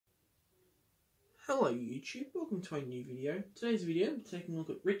Hello YouTube, welcome to a new video. Today's video, I'm taking a look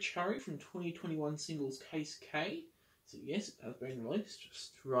at Rich Hurry from 2021 singles Case K. So yes, it has been released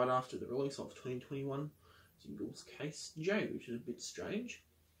just right after the release of 2021 singles Case J, which is a bit strange.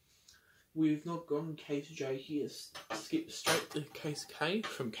 We've not gotten Case J here, skip straight to Case K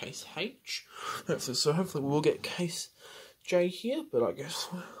from Case H. So hopefully we'll get Case J here, but I guess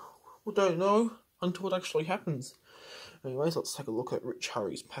we don't know until it actually happens. Anyways, let's take a look at Rich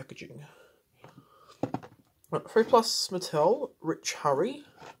Hurry's packaging. 3+ Mattel, Rich Hurry.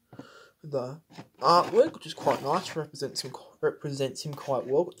 The artwork, which is quite nice, represents him quite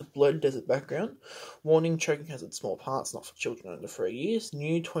well with the blurred desert background. Warning, choking hazard, small parts, not for children under 3 years.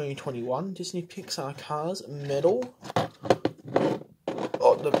 New 2021 Disney Pixar Cars medal.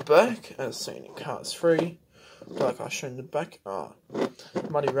 On the back, as seen in Cars 3. Like I showed in the back are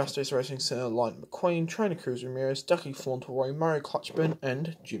Muddy Rusties Racing Center, Lightning McQueen, Trainer Cruz Ramirez, Ducky Fauntleroy, Mario Clutchburn,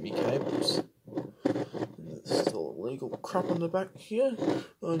 and Jimmy Cables. There's still a legal crap on the back here.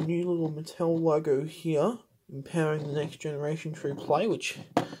 A new little Mattel logo here, empowering the next generation through play, which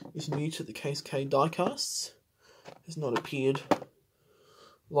is new to the Case K diecasts. Has not appeared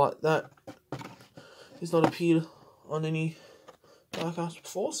like that. Has not appeared on any diecast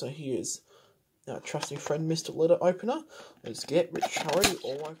before, so here's our trusty friend Mr. Letter Opener. Let's get Rich Hurry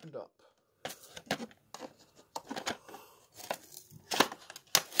all opened up.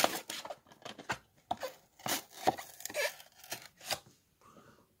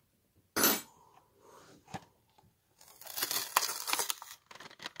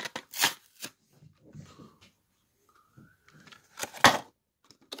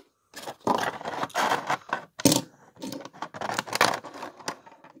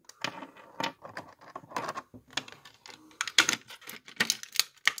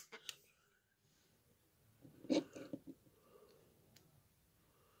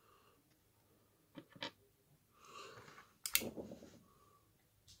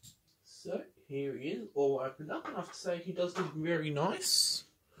 So, here he is, all opened up, and I have to say he does look very nice.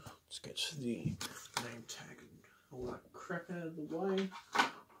 Let's get to the name tag and all that crap out of the way.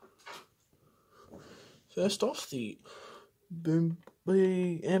 First off, the boom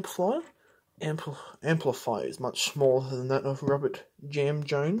amplifier. Amplifier is much smaller than that of Robert Jam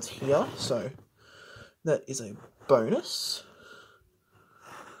Jones here, so that is a bonus.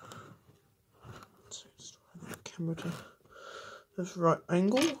 Let's just try the camera to the right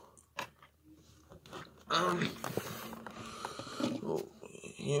angle. Well,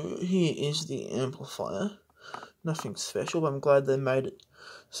 here is the amplifier. Nothing special, but I'm glad they made it.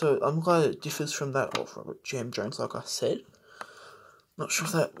 So I'm glad it differs from that of Robert Jam Jones, like I said. Not sure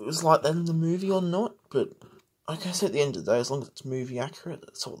if that was like that in the movie or not, but I guess at the end of the day, as long as it's movie accurate,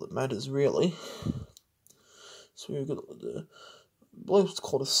 that's all that matters, really. So we've got the, I believe it's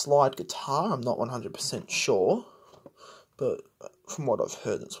called a slide guitar. I'm not 100% sure, but from what I've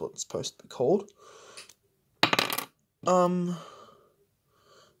heard, that's what it's supposed to be called.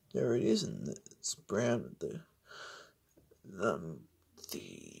 There it is, and it's brown.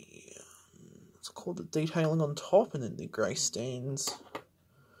 It's called the detailing on top, and then the grey stands.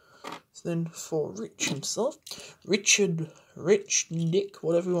 So then for Rich himself, Rich Nick,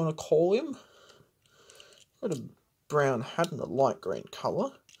 whatever you want to call him, got a brown hat and a light green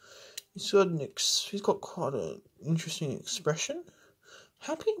colour. He's got quite an interesting expression.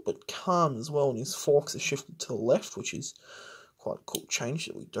 Happy but calm as well, and his forks are shifted to the left, which is quite a cool change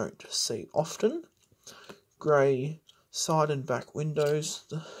that we don't see often. Grey side and back windows,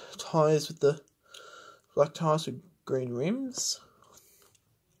 the tyres with the black tyres with green rims.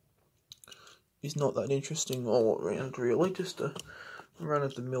 Is not that interesting all around, really, just a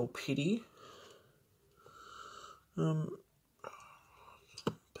run-of-the-mill pity.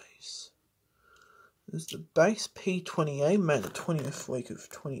 There's the base P20A, made the 20th week of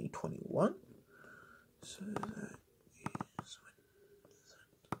 2021. So that is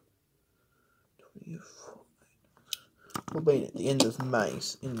when 20th. We'll be at the end of May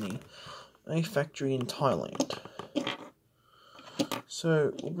in the A factory in Thailand.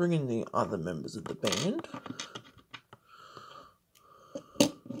 So we'll bring in the other members of the band.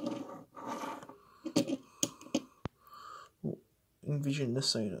 We'll envision the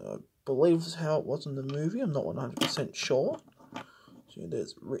scene. I believe this is how it was in the movie. I'm not 100% sure. So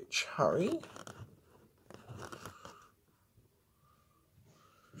there's Rich Hurry.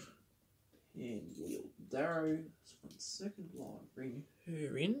 And Lil Darrow. Just 1 second while I bring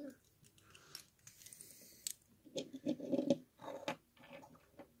her in.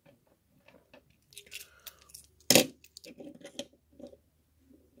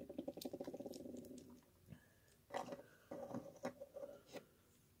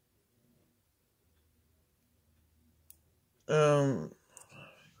 goes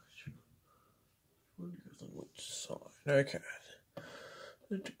on which side? Okay.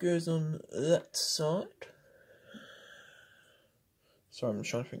 It goes on that side. Sorry, I'm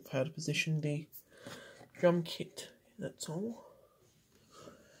trying to think how to position the drum kit. That's all.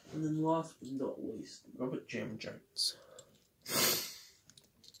 And then last but not least, Robert Jam Jones.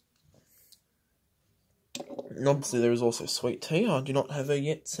 And obviously there is also Sweet Tea. I do not have her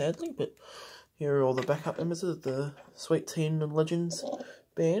yet, sadly, but here are all the backup members of the Sweet Tea and the Legends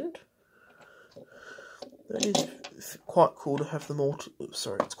band. It is quite cool to have them all.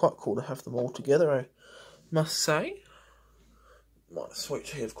 It's quite cool to have them all together, I must say. My Sweet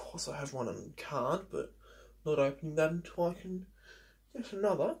Tea, of course, I have one on card, but not opening that until I can get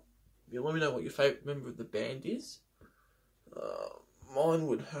another. Yeah, let me know what your favourite member of the band is. Mine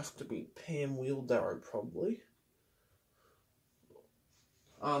would have to be Pam Wheelbarrow, probably.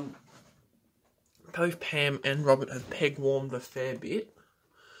 Both Pam and Robert have peg warmed a fair bit,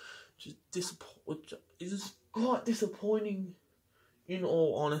 which is quite disappointing, in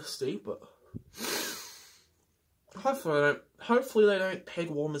all honesty. But hopefully they don't peg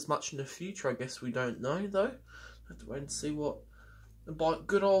warm as much in the future. I guess we don't know though. Have to wait and see what the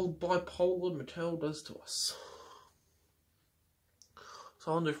good old bipolar Mattel does to us.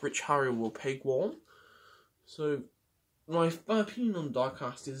 So I wonder if Rich Hurry will peg warm. So my opinion on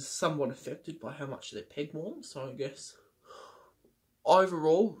diecast is somewhat affected by how much they peg warm. So I guess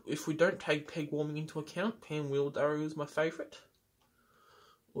overall, if we don't take peg warming into account, Pam Wheelbarrow is my favourite.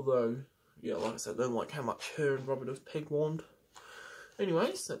 Although, yeah, like I said, I don't like how much her and Robert have peg warmed.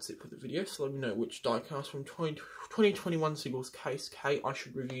 Anyways, that's it for the video. So let me know which diecast from 2021 Singles Case K I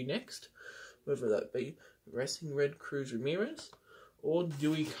should review next. Whether that be Racing Red Cruz Ramirez or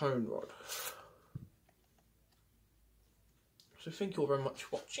Dewey Conerod. So thank you all very much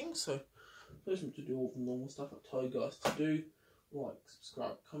for watching. So please remember to do all the normal stuff I tell you guys to do. Like,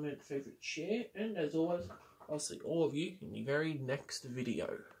 subscribe, comment, favourite, share. And as always, I'll see all of you in the very next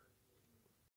video.